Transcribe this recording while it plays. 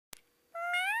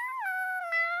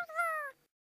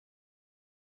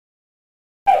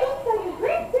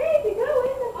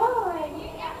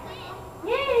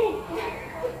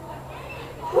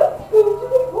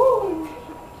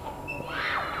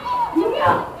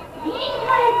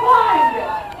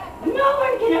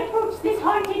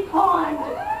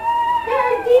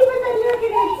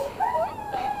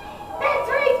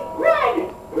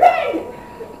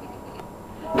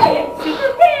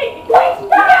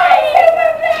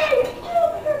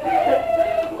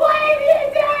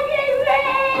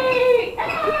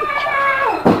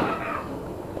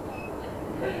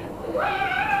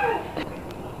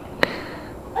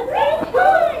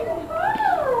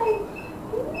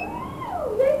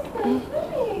Dun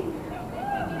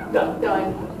dun.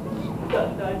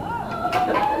 Dun dun.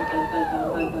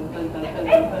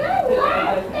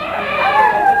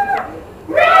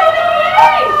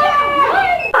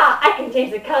 I can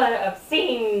change the color of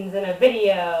scenes in a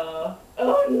video.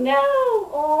 Oh no!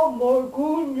 Oh my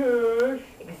goodness!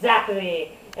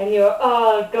 Exactly. And you're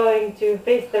all going to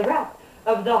face the wrath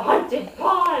of the haunted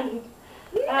pond.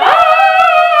 Super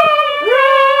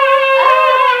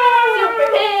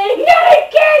Pig! No, I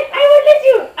can't! I won't let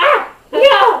you!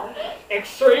 No!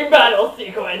 Extreme battle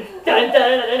sequence. Dun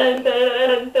dun dun dun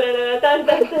dun dun dun dun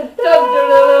dun dun.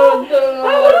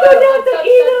 I want to go down so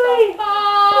easily!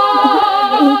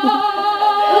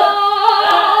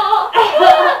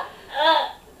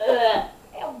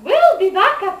 We'll be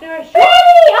back after a short...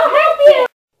 Ready! I'll help you!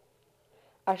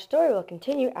 Our story will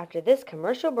continue after this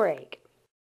commercial break.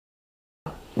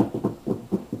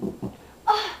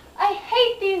 I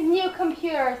hate these new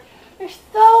computers. They're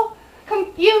so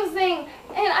confusing,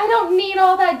 and I don't need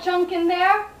all that junk in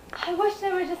there. I wish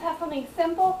they would just have something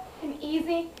simple and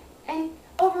easy and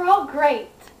overall great.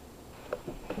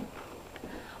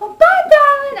 Well, bye,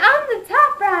 darling. I'm the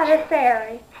typewriter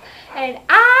fairy, and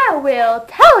I will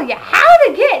tell you how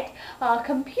to get a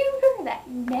computer that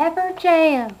never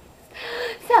jams.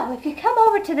 So, if you come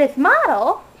over to this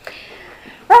model,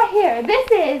 right here, this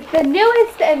is the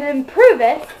newest and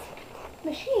improved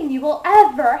machine you will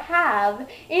ever have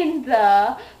in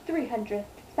the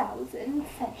 300,000th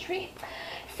century.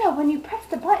 So when you press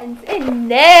the buttons, it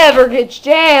never gets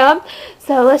jammed.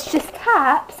 So let's just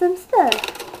type some stuff.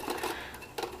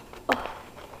 Oh.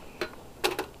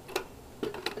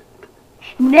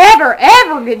 Never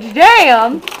ever gets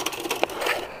jammed.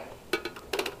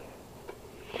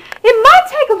 It might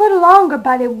take a little longer,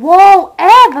 but it won't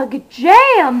ever get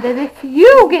jammed. And if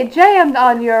you get jammed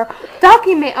on your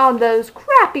document on those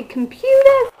crappy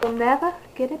computers, you'll never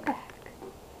get it back.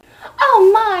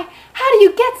 Oh my, how do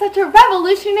you get such a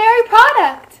revolutionary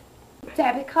product?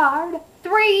 Debit card,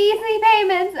 3 easy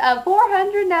payments of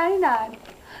 $499.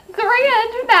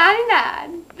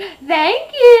 $399.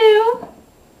 Thank you.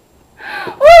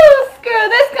 Woo, screw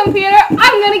this computer.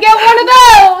 I'm gonna get one of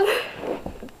those.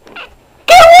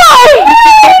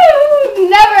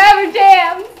 Never ever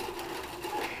jams.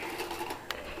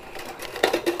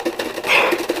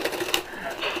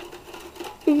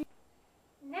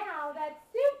 Now that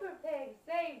Super Pig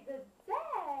saved the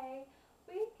day,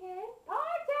 we can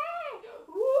party.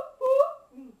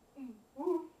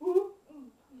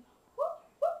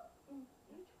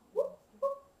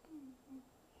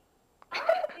 I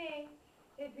think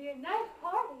it'd be a nice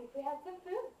party if we had some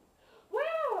food.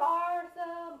 Where are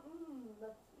some,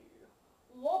 let's see,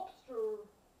 lobster.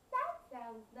 That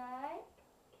sounds nice.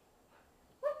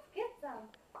 Let's get some.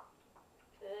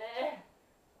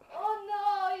 Oh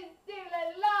no, he's still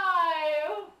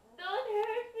alive. Don't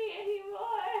hurt me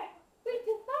anymore. We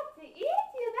just like to eat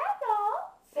you, that's all.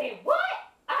 Say what?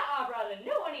 Brother,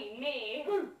 no one eat me.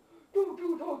 Don't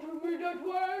you talk to me that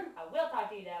way. I will talk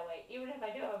to you that way, even if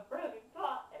I do have a broken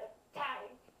pot and a tie.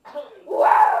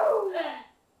 Whoa!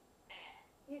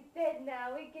 He's dead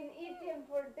now. We can eat him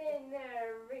for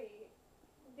dinner.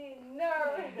 Dinner.